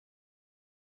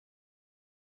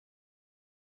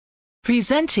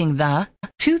Presenting the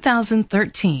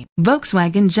 2013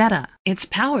 Volkswagen Jetta. It's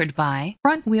powered by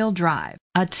front-wheel drive,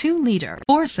 a 2-liter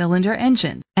 4-cylinder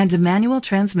engine, and a manual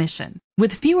transmission.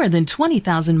 With fewer than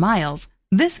 20,000 miles,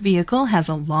 this vehicle has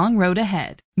a long road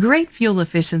ahead. Great fuel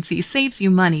efficiency saves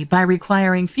you money by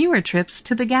requiring fewer trips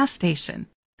to the gas station.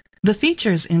 The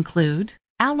features include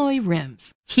alloy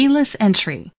rims, keyless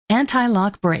entry,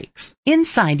 anti-lock brakes.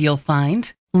 Inside you'll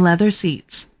find leather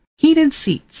seats, heated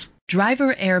seats,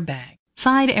 driver airbag,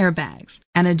 side airbags,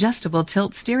 an adjustable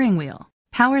tilt steering wheel,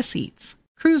 power seats,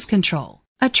 cruise control,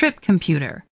 a trip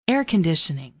computer, air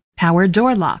conditioning, power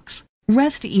door locks.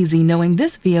 Rest easy knowing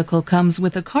this vehicle comes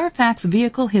with a Carfax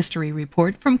Vehicle History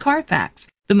Report from Carfax,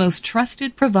 the most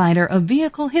trusted provider of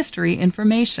vehicle history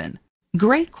information.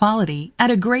 Great quality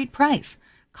at a great price.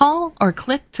 Call or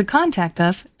click to contact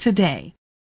us today.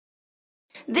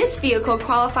 This vehicle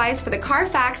qualifies for the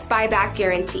Carfax buyback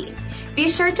guarantee. Be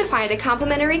sure to find a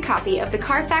complimentary copy of the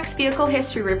Carfax Vehicle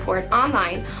History Report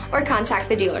online or contact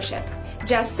the dealership.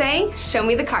 Just say, "Show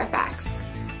me the Carfax."